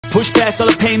Push past all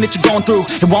the pain that you're going through.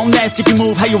 It won't last if you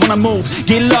move how you wanna move.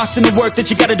 Get lost in the work that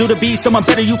you gotta do to be someone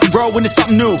better. You can grow into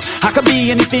something new. I could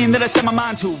be anything that I set my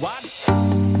mind to. What?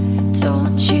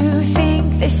 Don't you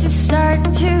think this is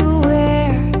starting to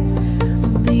wear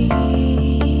on me?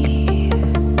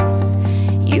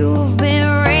 You've been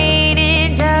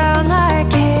raining down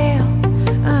like hail.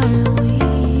 I'm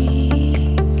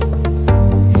weak.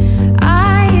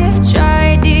 I have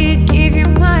tried to give you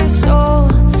my soul,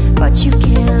 but you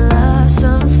can't love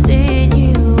something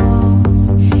you own.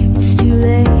 It's too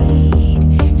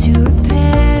late to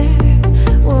repair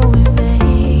what we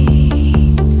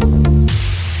made.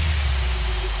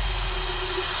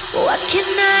 What can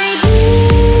I do?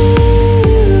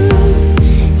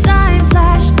 Time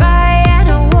flashed by and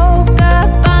I woke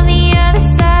up on the other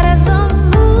side of the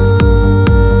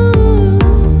moon.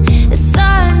 The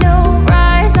sun don't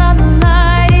rise, all the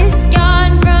light is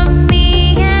gone from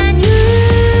me and you.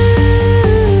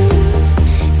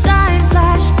 Time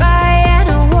flashed by and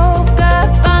I woke up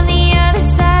on the other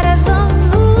side of the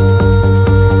moon.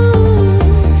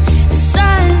 The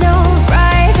sun don't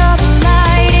rise, all the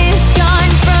light is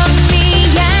gone from me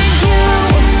and you.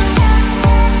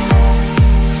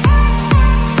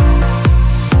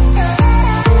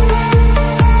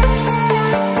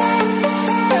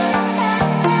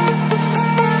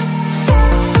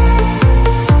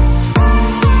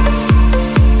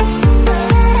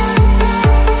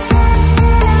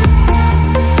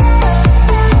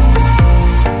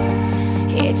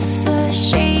 It's a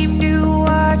shame to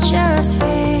watch us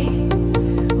fade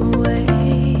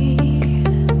away,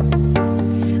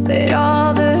 but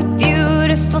all the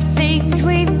beautiful things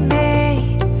we've made